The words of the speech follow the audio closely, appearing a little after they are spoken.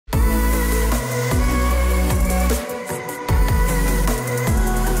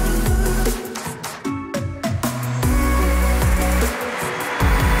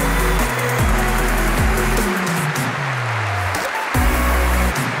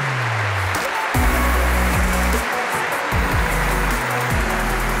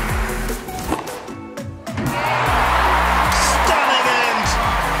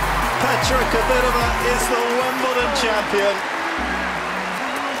champion.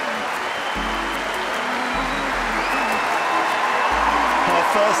 Her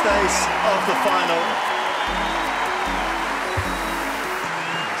first ace of the final.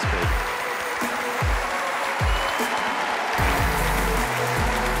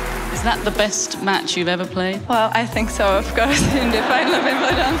 Is that the best match you've ever played? Well, I think so, of course, in the final of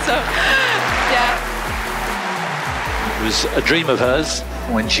Wimbledon, so yeah. It was a dream of hers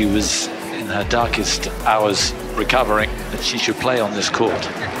when she was in her darkest hours recovering that she should play on this court.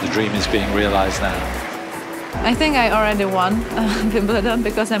 The dream is being realized now. I think I already won Wimbledon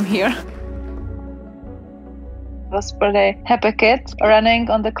because I'm here. I was pretty happy kid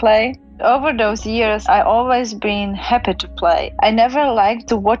running on the clay. Over those years, I always been happy to play. I never liked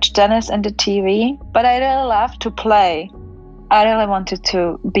to watch tennis on the TV, but I really love to play. I really wanted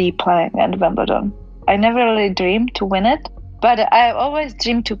to be playing at Wimbledon. I never really dreamed to win it, but I always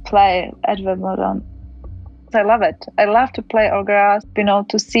dreamed to play at Wimbledon. I love it. I love to play on grass,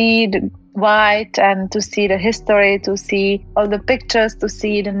 to see the white and to see the history, to see all the pictures, to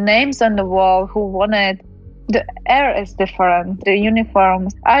see the names on the wall, who won it. The air is different, the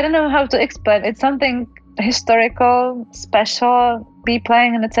uniforms. I don't know how to explain. It's something historical, special. Be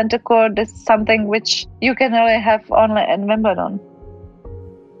playing in the center court is something which you can really have only at Wimbledon.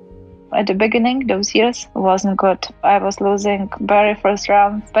 At the beginning, those years wasn't good. I was losing very first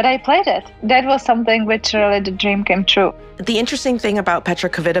round, but I played it. That was something which really the dream came true. The interesting thing about Petra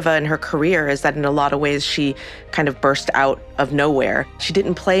Kvitova and her career is that in a lot of ways she kind of burst out of nowhere. She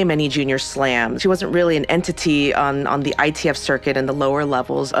didn't play many junior slams. She wasn't really an entity on the ITF circuit and the lower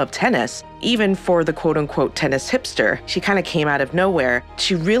levels of tennis. Even for the quote-unquote tennis hipster, she kind of came out of nowhere.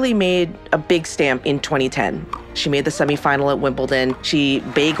 She really made a big stamp in 2010. She made the semifinal at Wimbledon. She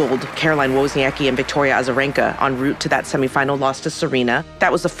bageled Caroline Wozniacki and Victoria Azarenka en route to that semifinal loss to Serena.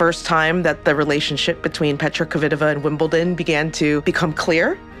 That was the first time that the relationship between Petra Kvitova and Wimbledon began to become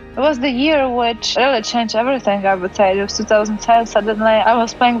clear. It was the year which really changed everything, I would say. It was 2010. Suddenly, I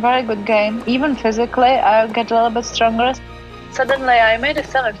was playing very good game. Even physically, I get a little bit stronger. Suddenly, I made a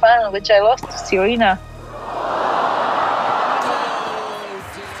semi-final, which I lost to Serena.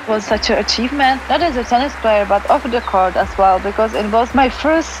 It was such an achievement, not as a tennis player, but off the court as well, because it was my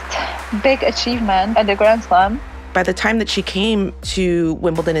first big achievement at the Grand Slam. By the time that she came to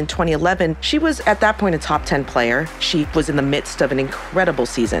Wimbledon in 2011, she was at that point a top 10 player. She was in the midst of an incredible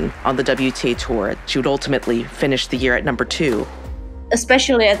season on the WTA Tour. She would ultimately finish the year at number 2.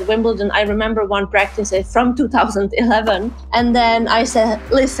 Especially at Wimbledon, I remember one practice from 2011. And then I said,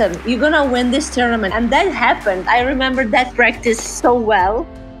 listen, you're gonna win this tournament. And that happened. I remember that practice so well.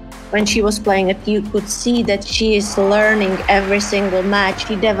 When she was playing it, you could see that she is learning every single match.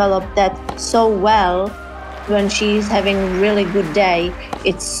 She developed that so well. When she's having a really good day,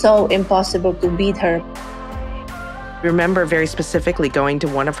 it's so impossible to beat her. I remember very specifically going to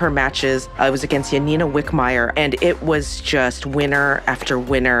one of her matches. It was against Janina Wickmeyer, and it was just winner after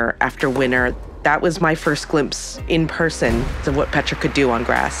winner after winner. That was my first glimpse in person of what Petra could do on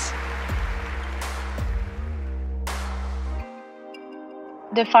grass.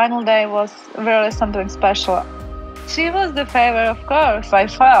 The final day was really something special. She was the favorite, of course, by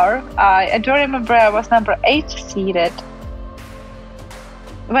far. I do remember I was number 8 seeded.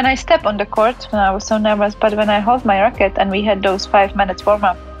 When I stepped on the court, I was so nervous, but when I held my racket and we had those 5 minutes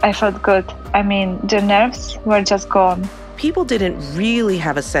warm-up, I felt good. I mean, the nerves were just gone. People didn't really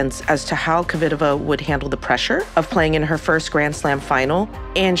have a sense as to how Kvitova would handle the pressure of playing in her first Grand Slam final.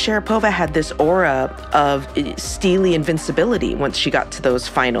 And Sharapova had this aura of steely invincibility once she got to those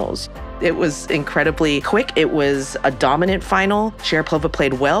finals. It was incredibly quick. It was a dominant final. Sharapova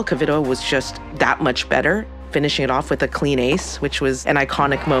played well. Kvitova was just that much better, finishing it off with a clean ace, which was an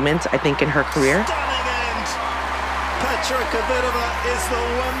iconic moment, I think, in her career. Stunning end. Petra Kvitova is the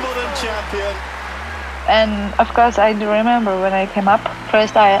Wimbledon champion. And of course, I do remember when I came up,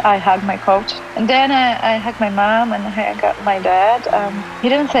 first I hugged my coach, and then I hugged my mom and I hugged my dad. He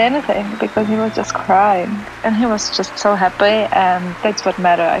didn't say anything because he was just crying, and he was just so happy, and that's what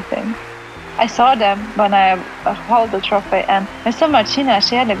mattered, I think. I saw them when I held the trophy, and I saw Martina.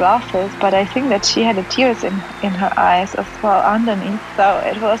 She had the glasses, but I think that she had the tears in her eyes as well underneath, so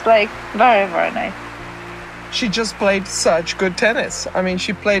it was like very, very nice. She just played such good tennis. I mean,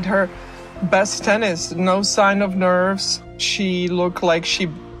 she played her best tennis, no sign of nerves. She looked like she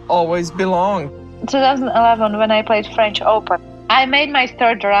always belonged. 2011, when I played French Open, I made my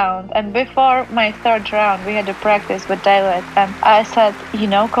 3rd round, and before my 3rd round, we had a practice with David, and I said, you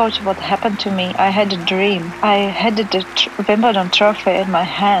know, coach, what happened to me? I had a dream. I had the Wimbledon trophy in my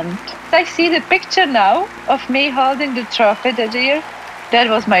hand. I see the picture now of me holding the trophy that year, That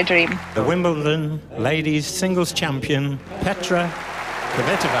was my dream. The Wimbledon ladies singles champion, Petra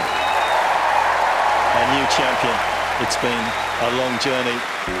Kvitova. A new champion. It's been a long journey.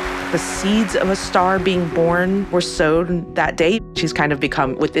 The seeds of a star being born were sown that day. She's kind of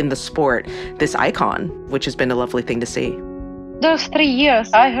become, within the sport, this icon, which has been a lovely thing to see. Those 3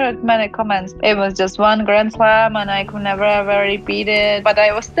 years, I heard many comments. It was just one Grand Slam and I could never ever repeat it. But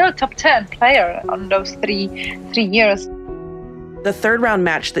I was still top 10 player on those three years. The third round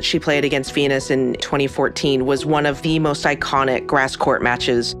match that she played against Venus in 2014 was one of the most iconic grass court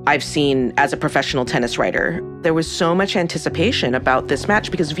matches I've seen as a professional tennis writer. There was so much anticipation about this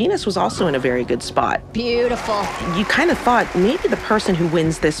match because Venus was also in a very good spot. Beautiful. You kind of thought maybe the person who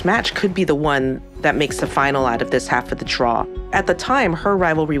wins this match could be the one that makes the final out of this half of the draw. At the time, her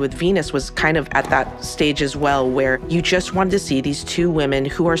rivalry with Venus was kind of at that stage as well, where you just wanted to see these two women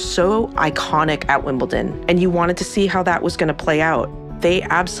who are so iconic at Wimbledon, and you wanted to see how that was going to play out. They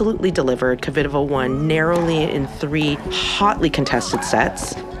absolutely delivered. Kvitova won narrowly in 3 hotly contested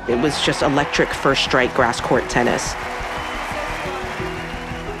sets. It was just electric first strike grass court tennis.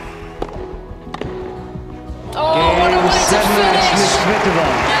 Oh, what a way to finish! Kvitova.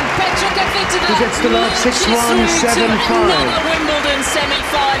 And Petra Kvitova Who gets the love 6-1, 7-5. Another Wimbledon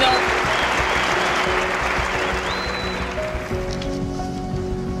semi-final.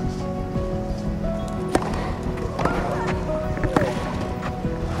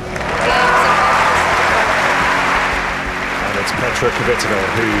 Petra Kvitova,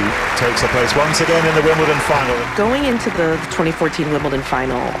 who takes her place once again in the Wimbledon final. Going into the 2014 Wimbledon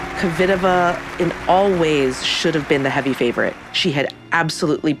final, Kvitova in all ways should have been the heavy favorite. She had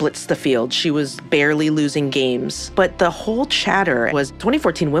absolutely blitzed the field. She was barely losing games. But the whole chatter was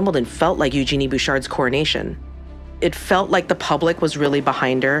 2014 Wimbledon felt like Eugenie Bouchard's coronation. It felt like the public was really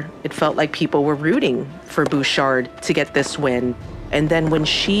behind her. It felt like people were rooting for Bouchard to get this win. And then when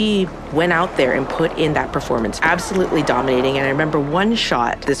she went out there and put in that performance, absolutely dominating. And I remember one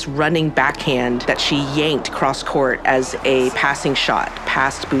shot, this running backhand that she yanked cross court as a passing shot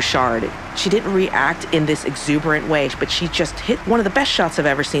past Bouchard. She didn't react in this exuberant way, but she just hit one of the best shots I've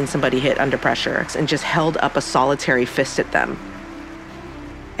ever seen somebody hit under pressure and just held up a solitary fist at them.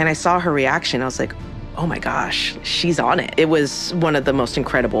 And I saw her reaction. I was like, oh my gosh, she's on it. It was one of the most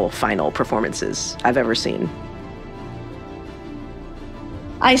incredible final performances I've ever seen.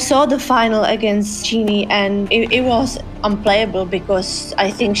 I saw the final against Jeannie and it was unplayable because I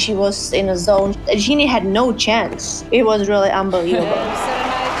think she was in a zone. Jeannie had no chance. It was really unbelievable.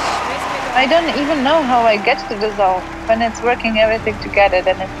 I don't even know how I get to the zone. When it's working everything together,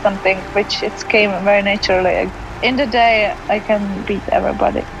 then it's something which it came very naturally. In the day, I can beat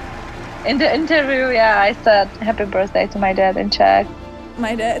everybody. In the interview, yeah, I said happy birthday to my dad in Czech.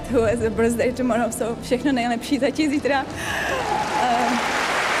 My dad, who has a birthday tomorrow, so všechno nejlepší tatí zítra.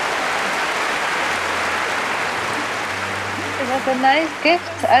 It was a nice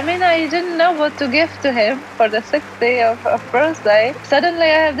gift. I mean, I didn't know what to give to him for the 60th of birthday. Suddenly,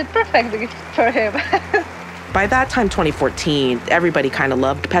 I have the perfect gift for him. By that time, 2014, everybody kind of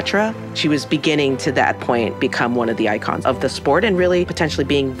loved Petra. She was beginning to that point become one of the icons of the sport and really potentially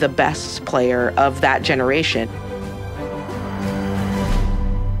being the best player of that generation.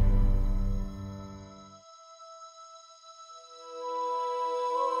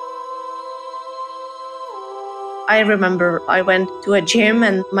 I remember I went to a gym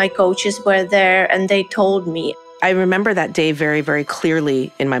and my coaches were there and they told me. I remember that day very, very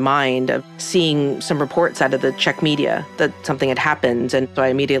clearly in my mind of seeing some reports out of the Czech media that something had happened. And so I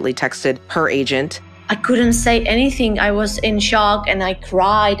immediately texted her agent. I couldn't say anything. I was in shock and I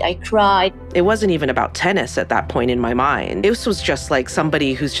cried. It wasn't even about tennis at that point in my mind. This was just like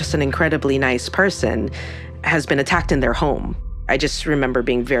somebody who's just an incredibly nice person has been attacked in their home. I just remember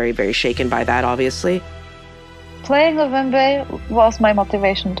being very, very shaken by that, obviously. Playing at Wembley was my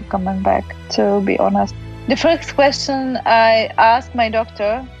motivation to coming back, to be honest. The first question I asked my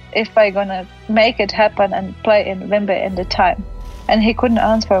doctor if I gonna make it happen and play in Wembley in the time. And he couldn't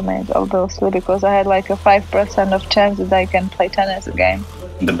answer me, obviously, because I had like a 5% of chance that I can play tennis again.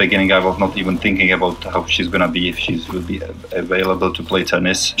 In the beginning, I was not even thinking about how she's gonna be, if she will be available to play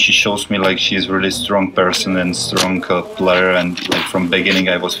tennis. She shows me like she's a really strong person and strong player, and like from beginning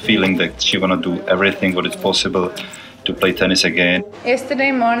I was feeling that she wanna do everything what is possible to play tennis again.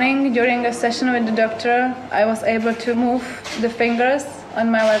 Yesterday morning, during a session with the doctor, I was able to move the fingers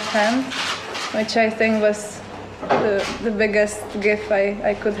on my left hand, which I think was the biggest gift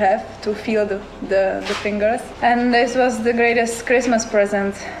I could have, to feel the fingers. And this was the greatest Christmas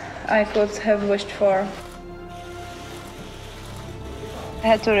present I could have wished for. I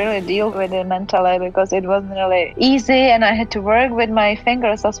had to really deal with it mentally because it wasn't really easy, and I had to work with my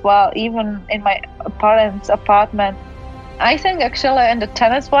fingers as well, even in my parents' apartment. I think actually in the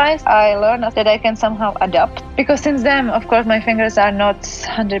tennis-wise, I learned that I can somehow adapt, because since then, of course, my fingers are not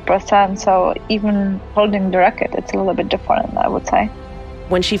 100%, so even holding the racket, it's a little bit different, I would say.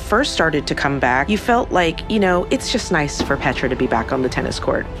 When she first started to come back, you felt like, it's just nice for Petra to be back on the tennis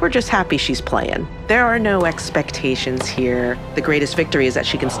court. We're just happy she's playing. There are no expectations here. The greatest victory is that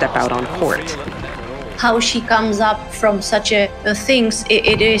she can step out on court. How she comes up from such things,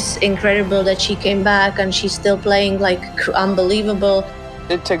 it is incredible that she came back and she's still playing like unbelievable.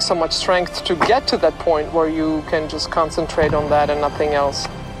 It takes so much strength to get to that point where you can just concentrate on that and nothing else.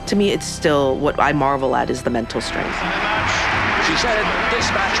 To me, it's still what I marvel at is the mental strength. She said this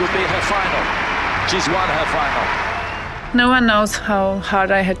match would be her final. She's won her final. No one knows how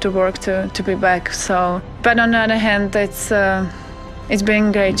hard I had to work to be back. But on the other hand, it's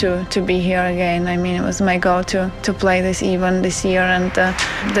been great to be here again. I mean, it was my goal to play this even this year, and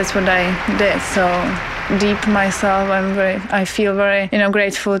that's what I did. So deep myself, I feel very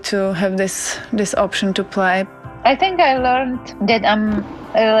grateful to have this option to play. I think I learned that I'm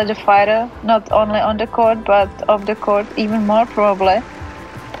a little fighter, not only on the court, but off the court even more probably. It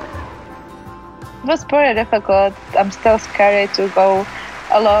was pretty difficult. I'm still scared to go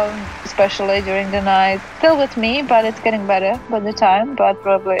alone, especially during the night. Still with me, but it's getting better with the time, but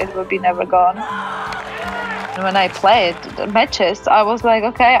probably it will be never gone. When I played the matches, I was like,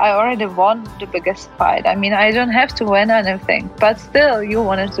 okay, I already won the biggest fight. I mean, I don't have to win anything, but still, you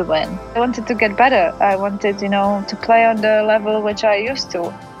wanted to win. I wanted to get better. I wanted, to play on the level which I used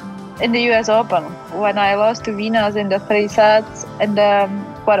to. In the US Open, when I lost to Venus in the 3 sets in the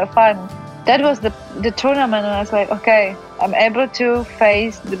quarterfinal, that was the tournament, and I was like, okay, I'm able to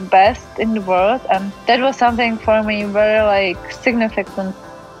face the best in the world, and that was something for me very significant.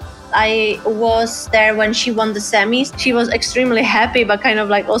 I was there when she won the semis. She was extremely happy, but kind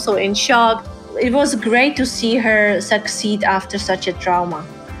of also in shock. It was great to see her succeed after such a trauma.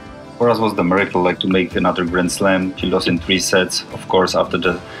 For us was the miracle, to make another Grand Slam. She lost in 3 sets. Of course, after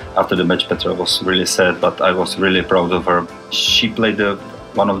the match, Petra was really sad, but I was really proud of her. She played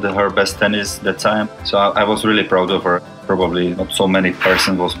one of her best tennis that time, so I was really proud of her. Probably not so many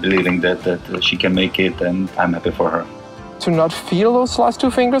persons was believing that she can make it, and I'm happy for her. To not feel those last 2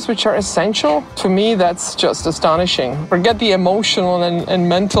 fingers, which are essential, to me, that's just astonishing. Forget the emotional and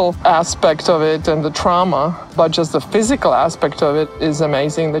mental aspect of it and the trauma, but just the physical aspect of it is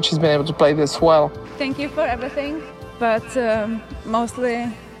amazing that she's been able to play this well. Thank you for everything, but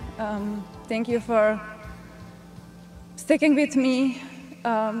mostly thank you for sticking with me,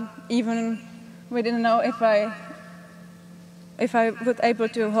 even we didn't know if I would able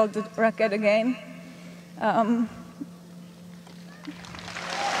to hold the racket again.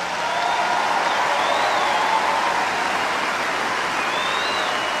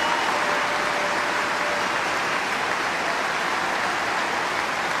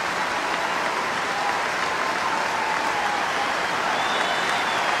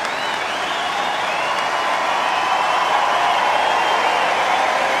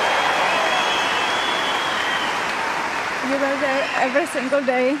 You were there every single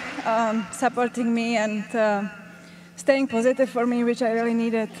day, supporting me and staying positive for me, which I really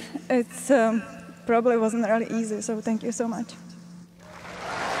needed. It's probably wasn't really easy, so thank you so much.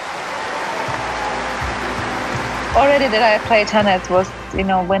 Already that I played tennis was,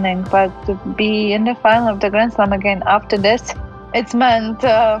 winning, but to be in the final of the Grand Slam again after this, it's meant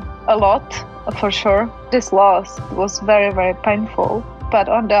a lot, for sure. This loss was very, very painful, but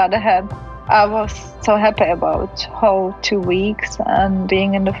on the other hand, I was so happy about whole 2 weeks and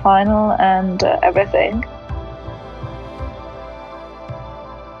being in the final and everything.